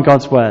not in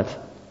God's Word.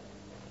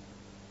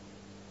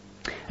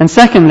 And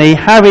secondly,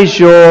 how is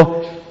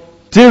your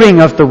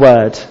doing of the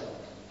Word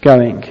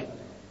going?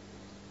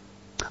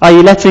 Are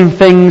you letting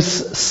things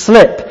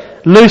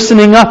slip,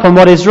 loosening up on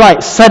what is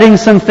right, setting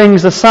some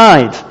things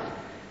aside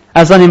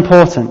as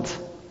unimportant?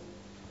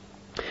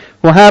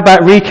 Well, how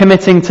about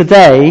recommitting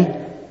today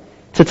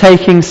to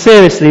taking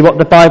seriously what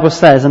the Bible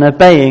says and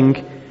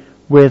obeying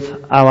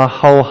with our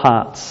whole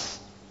hearts?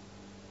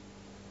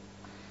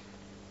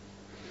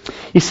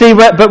 You see,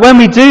 but when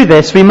we do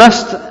this, we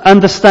must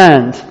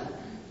understand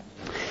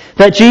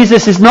that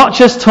Jesus is not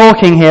just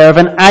talking here of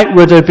an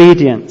outward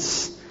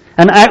obedience,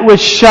 an outward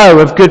show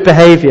of good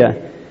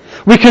behavior.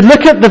 We could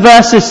look at the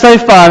verses so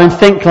far and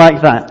think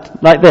like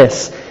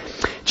this.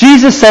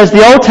 Jesus says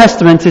the Old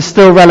Testament is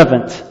still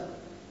relevant.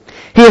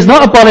 He has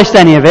not abolished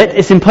any of it.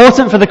 It's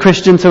important for the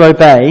Christian to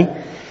obey,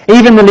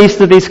 even the least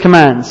of these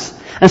commands.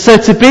 And so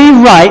to be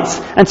right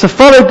and to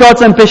follow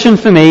God's ambition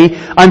for me,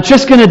 I'm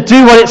just going to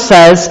do what it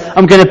says.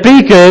 I'm going to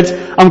be good.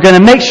 I'm going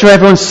to make sure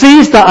everyone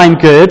sees that I'm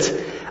good,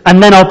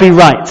 and then I'll be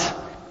right.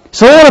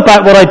 It's all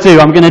about what I do.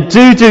 I'm going to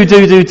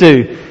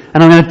do.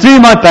 And I'm going to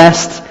do my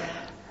best,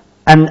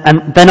 and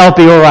then I'll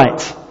be all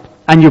right.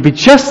 And you'll be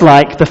just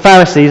like the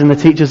Pharisees and the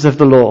teachers of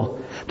the law.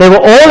 They were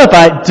all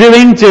about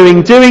doing,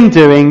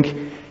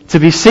 to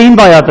be seen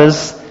by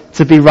others,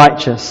 to be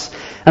righteous.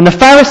 And the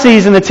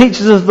Pharisees and the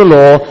teachers of the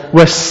law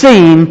were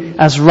seen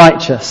as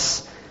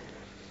righteous.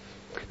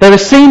 They were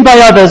seen by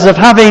others of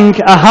having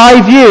a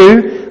high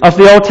view of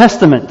the Old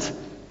Testament.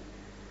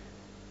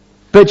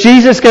 But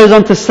Jesus goes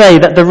on to say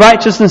that the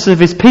righteousness of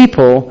his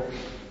people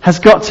has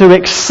got to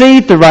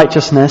exceed the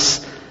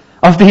righteousness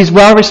of these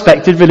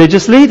well-respected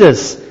religious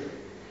leaders.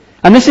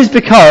 And this is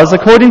because,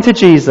 according to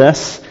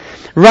Jesus,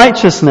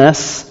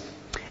 righteousness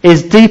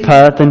is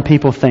deeper than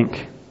people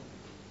think.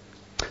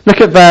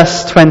 Look at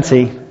verse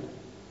 20.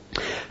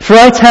 For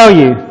I tell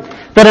you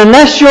that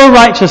unless your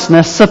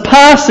righteousness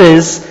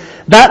surpasses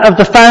that of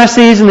the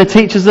Pharisees and the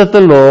teachers of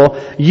the law,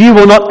 you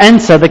will not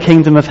enter the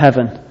kingdom of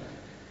heaven.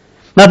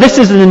 Now this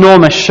is an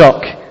enormous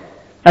shock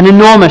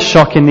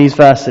in these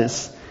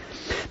verses.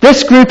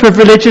 This group of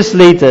religious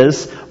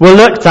leaders were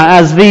looked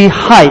at as the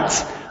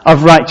height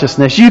of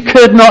righteousness. You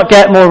could not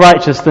get more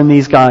righteous than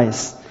these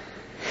guys.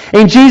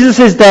 In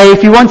Jesus' day,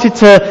 if you wanted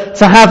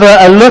to have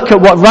a look at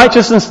what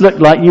righteousness looked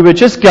like, you would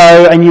just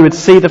go and you would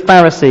see the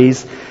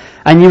Pharisees,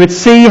 and you would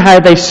see how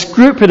they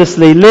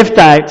scrupulously lived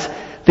out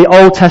the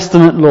Old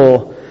Testament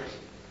law.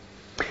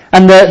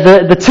 And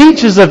the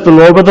teachers of the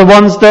law were the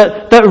ones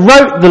that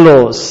wrote the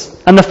laws.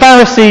 And the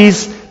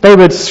Pharisees, they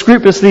would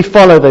scrupulously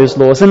follow those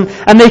laws.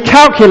 And they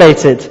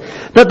calculated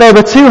that there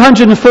were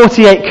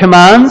 248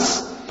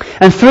 commands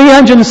and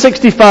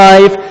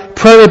 365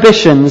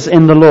 prohibitions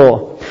in the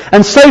law.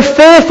 And so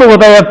fearful were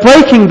they of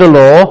breaking the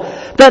law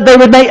that they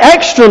would make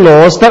extra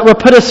laws that would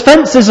put as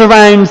fences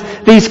around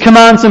these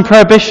commands and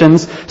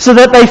prohibitions, so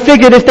that they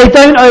figured if they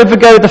don't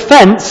overgo the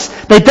fence,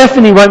 they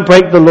definitely won't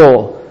break the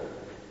law.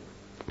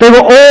 They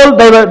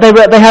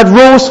had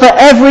rules for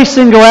every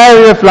single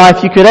area of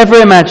life you could ever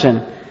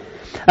imagine.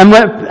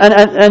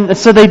 And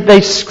so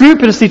they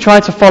scrupulously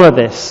tried to follow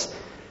this.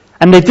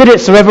 And they did it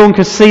so everyone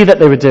could see that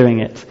they were doing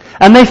it.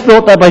 And they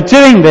thought that by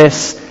doing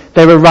this,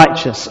 they were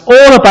righteous.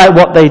 All about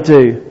what they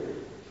do.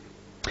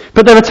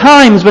 But there were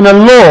times when a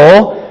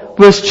law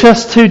was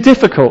just too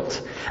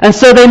difficult. And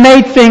so they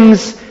made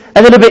things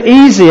a little bit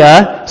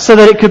easier so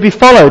that it could be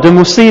followed. And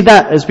we'll see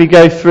that as we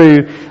go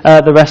through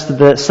the rest of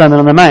the Sermon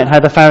on the Mount, how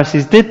the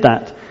Pharisees did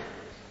that.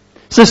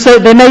 So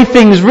they made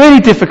things really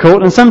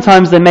difficult, and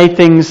sometimes they made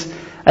things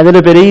a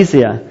little bit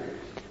easier.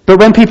 But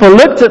when people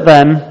looked at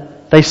them,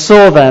 they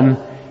saw them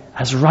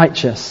as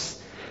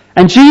righteous.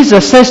 And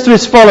Jesus says to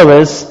his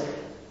followers,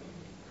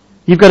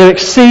 you've got to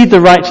exceed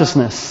the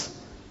righteousness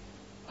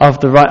of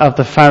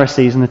the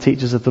Pharisees and the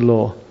teachers of the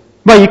law.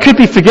 Well, you could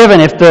be forgiven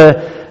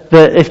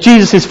if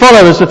Jesus'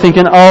 followers were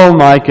thinking, oh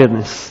my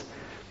goodness.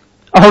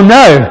 Oh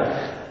no.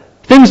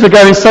 Things were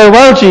going so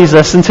well,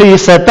 Jesus, until you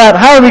said that.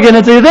 How are we going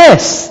to do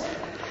this?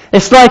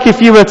 It's like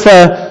if you were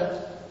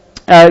to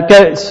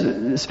go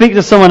speak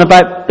to someone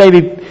about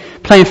maybe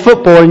playing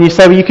football, and you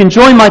say, well, you can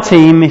join my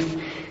team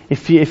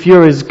if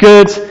you're as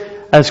good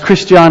as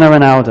Cristiano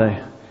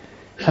Ronaldo.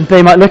 And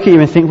they might look at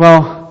you and think,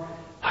 well,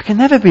 I can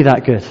never be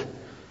that good.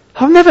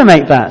 I'll never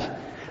make that.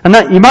 And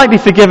that you might be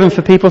forgiven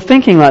for people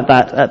thinking like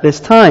that at this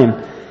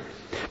time.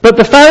 But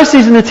the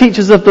Pharisees and the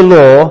teachers of the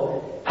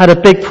law had a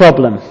big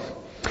problem.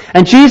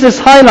 And Jesus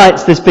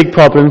highlights this big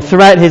problem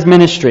throughout his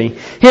ministry.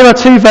 Here are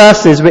two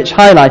verses which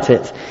highlight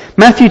it.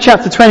 Matthew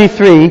chapter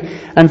 23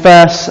 and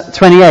verse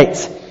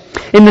 28.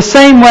 In the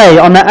same way,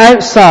 on the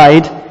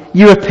outside,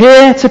 you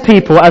appear to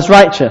people as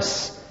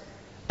righteous,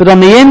 but on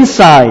the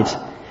inside,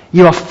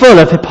 you are full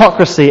of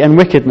hypocrisy and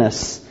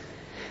wickedness.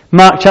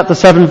 Mark chapter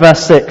 7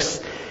 verse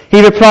 6.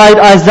 He replied,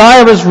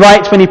 Isaiah was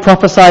right when he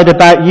prophesied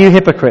about you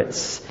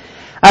hypocrites.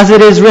 As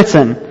it is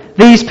written,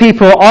 these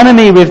people honor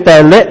me with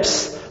their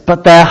lips,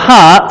 but their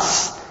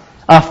hearts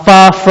are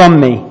far from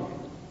me.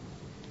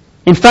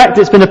 In fact,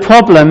 it's been a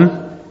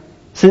problem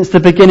since the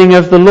beginning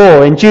of the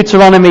law. In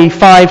Deuteronomy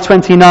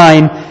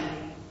 5:29,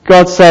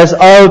 God says,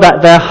 oh,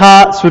 that their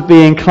hearts would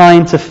be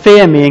inclined to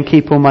fear me and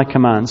keep all my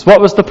commands.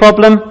 What was the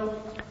problem?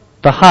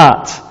 The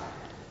heart.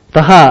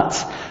 The heart.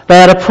 They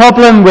had a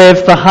problem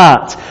with the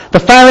heart. The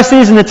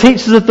Pharisees and the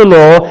teachers of the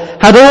law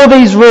had all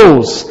these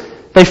rules.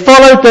 They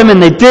followed them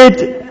and they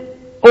did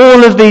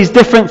all of these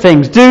different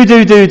things. Do,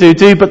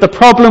 but the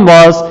problem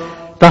was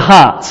the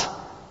heart.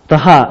 The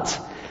heart.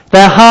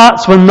 Their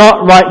hearts were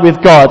not right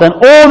with God. And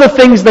all the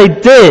things they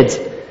did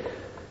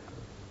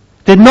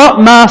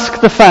not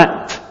mask the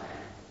fact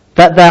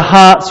that their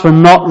hearts were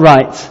not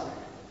right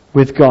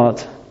with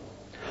God.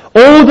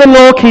 All the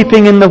law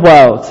keeping in the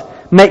world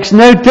makes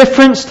no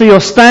difference to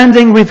your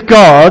standing with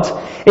God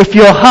if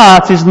your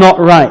heart is not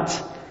right.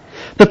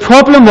 The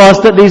problem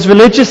was that these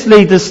religious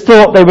leaders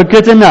thought they were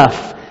good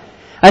enough.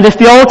 And if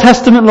the Old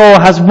Testament law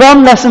has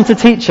one lesson to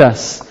teach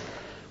us,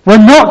 we're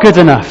not good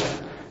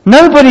enough.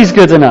 Nobody's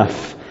good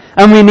enough.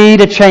 And we need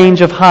a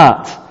change of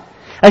heart.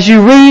 As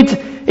you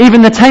read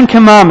even the Ten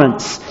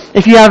Commandments,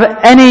 if you have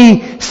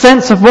any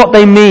sense of what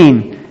they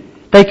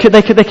mean, they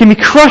can be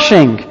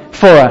crushing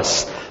for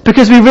us.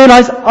 Because we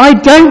realize, I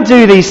don't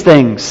do these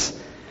things.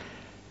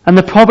 And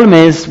the problem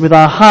is with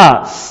our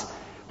hearts,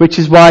 which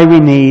is why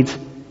we need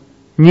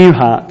new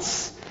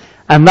hearts.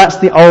 And that's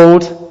the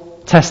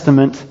Old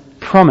Testament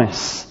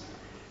promise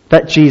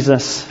that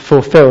Jesus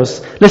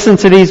fulfills. Listen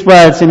to these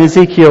words in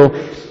Ezekiel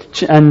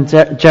and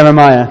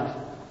Jeremiah.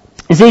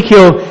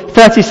 Ezekiel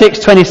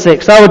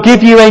 36:26. I will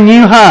give you a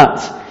new heart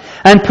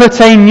and put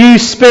a new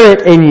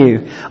spirit in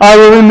you. I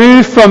will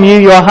remove from you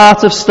your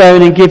heart of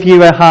stone and give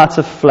you a heart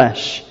of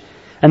flesh.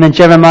 And then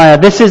Jeremiah,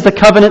 this is the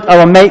covenant I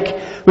will make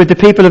with the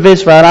people of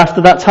Israel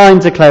after that time,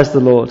 declares the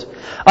Lord.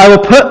 I will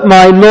put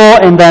my law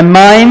in their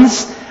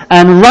minds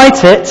and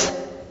write it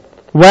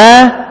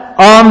where?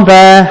 On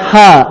their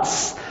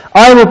hearts.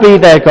 I will be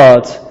their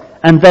God,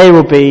 and they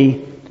will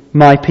be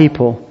my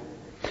people.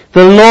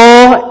 The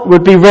law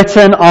would be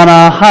written on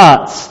our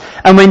hearts.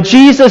 And when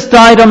Jesus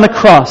died on the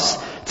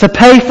cross to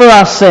pay for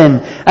our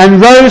sin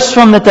and rose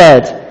from the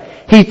dead,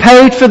 he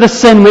paid for the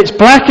sin which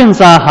blackens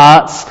our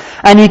hearts,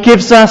 and he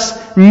gives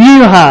us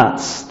new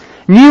hearts.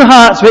 New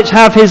hearts which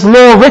have his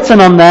law written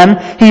on them.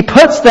 He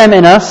puts them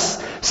in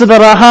us so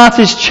that our heart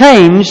is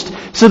changed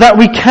so that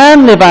we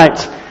can live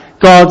out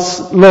God's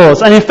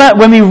laws. And in fact,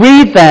 when we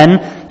read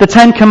then the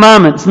Ten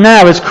Commandments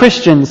now as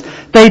Christians,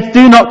 they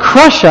do not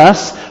crush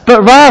us,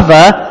 but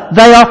rather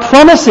they are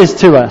promises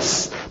to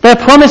us. They're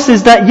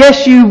promises that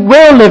yes, you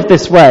will live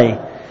this way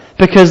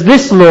because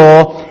this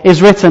law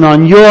is written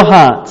on your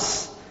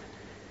hearts.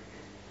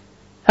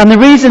 And the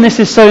reason this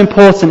is so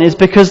important is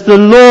because the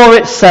law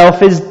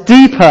itself is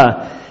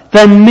deeper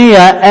than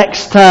mere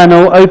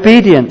external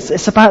obedience.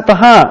 It's about the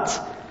heart.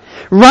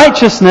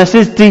 Righteousness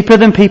is deeper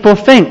than people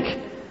think.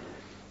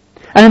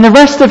 And in the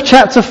rest of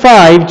chapter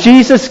 5,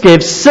 Jesus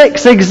gives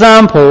 6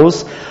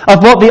 examples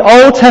of what the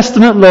Old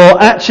Testament law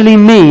actually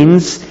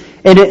means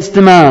in its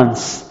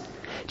demands.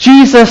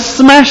 Jesus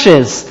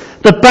smashes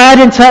the bad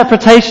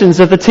interpretations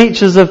of the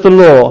teachers of the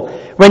law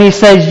when he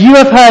says, you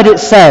have heard it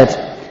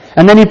said.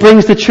 And then he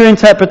brings the true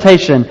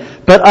interpretation,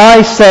 but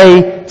I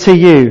say to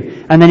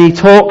you. And then he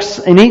talks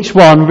in each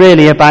one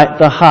really about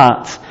the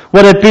heart.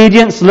 What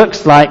obedience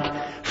looks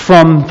like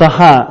from the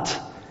heart.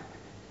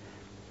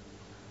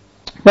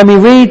 When we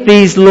read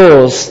these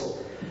laws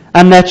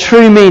and their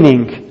true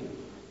meaning,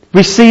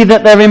 we see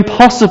that they're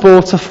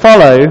impossible to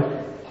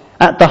follow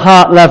at the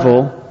heart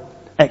level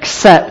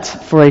except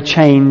for a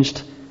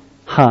changed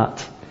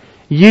heart.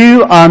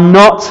 You are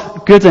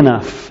not good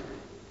enough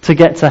to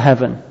get to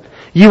heaven.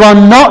 You are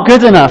not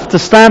good enough to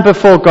stand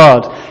before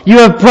God. You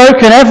have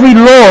broken every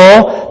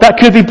law that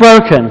could be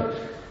broken.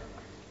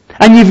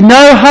 And you've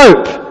no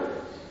hope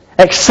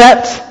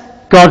except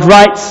God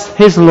writes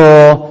his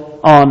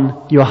law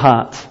on your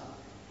heart.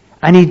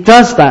 And he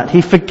does that.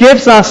 He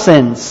forgives our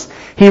sins.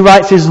 He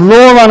writes his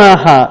law on our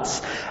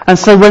hearts. And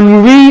so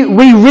when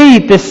we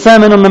read this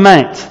Sermon on the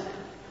Mount,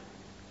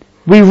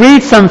 we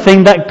read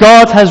something that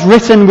God has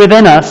written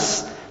within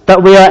us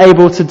that we are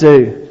able to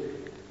do.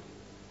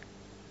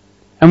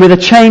 And with a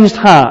changed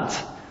heart,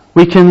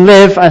 we can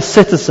live as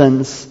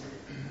citizens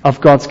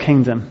of God's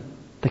kingdom,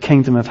 the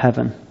kingdom of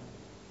heaven.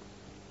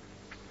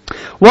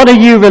 What are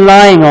you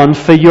relying on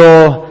for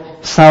your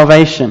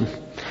salvation?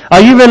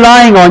 Are you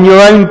relying on your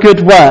own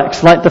good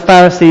works like the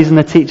Pharisees and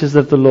the teachers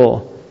of the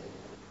law?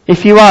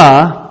 If you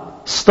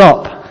are,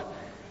 stop.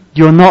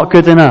 You're not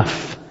good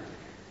enough.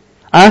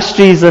 Ask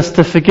Jesus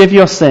to forgive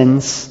your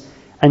sins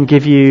and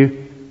give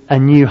you a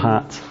new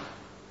heart.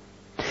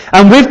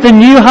 And with the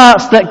new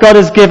hearts that God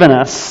has given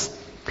us,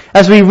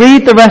 as we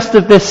read the rest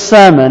of this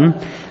sermon,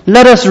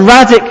 let us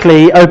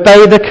radically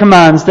obey the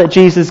commands that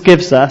Jesus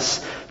gives us,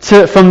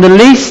 from the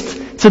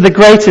least to the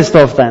greatest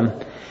of them.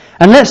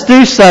 And let's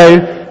do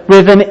so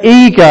with an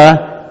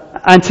eager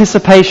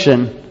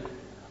anticipation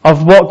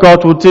of what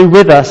God will do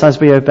with us as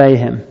we obey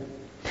him.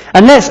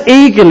 And let's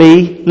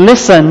eagerly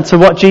listen to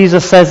what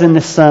Jesus says in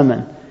this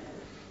sermon,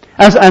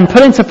 and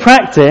put into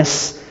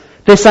practice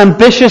this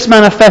ambitious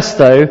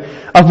manifesto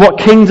of what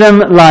kingdom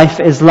life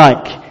is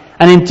like.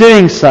 And in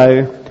doing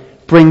so,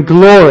 bring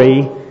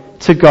glory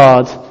to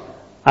God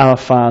our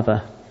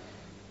Father.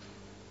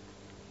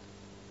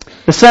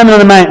 The Sermon on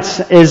the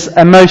Mount is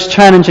a most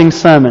challenging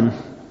sermon,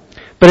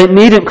 but it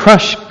needn't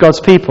crush God's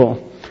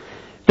people.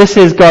 This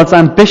is God's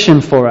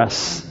ambition for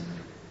us,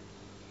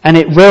 and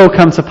it will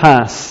come to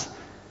pass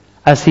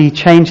as he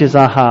changes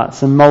our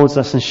hearts and molds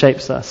us and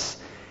shapes us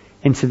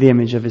into the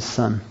image of his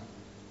Son.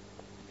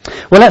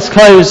 Well, let's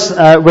close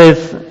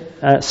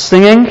with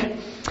singing.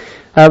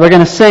 We're going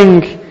to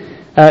sing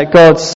God's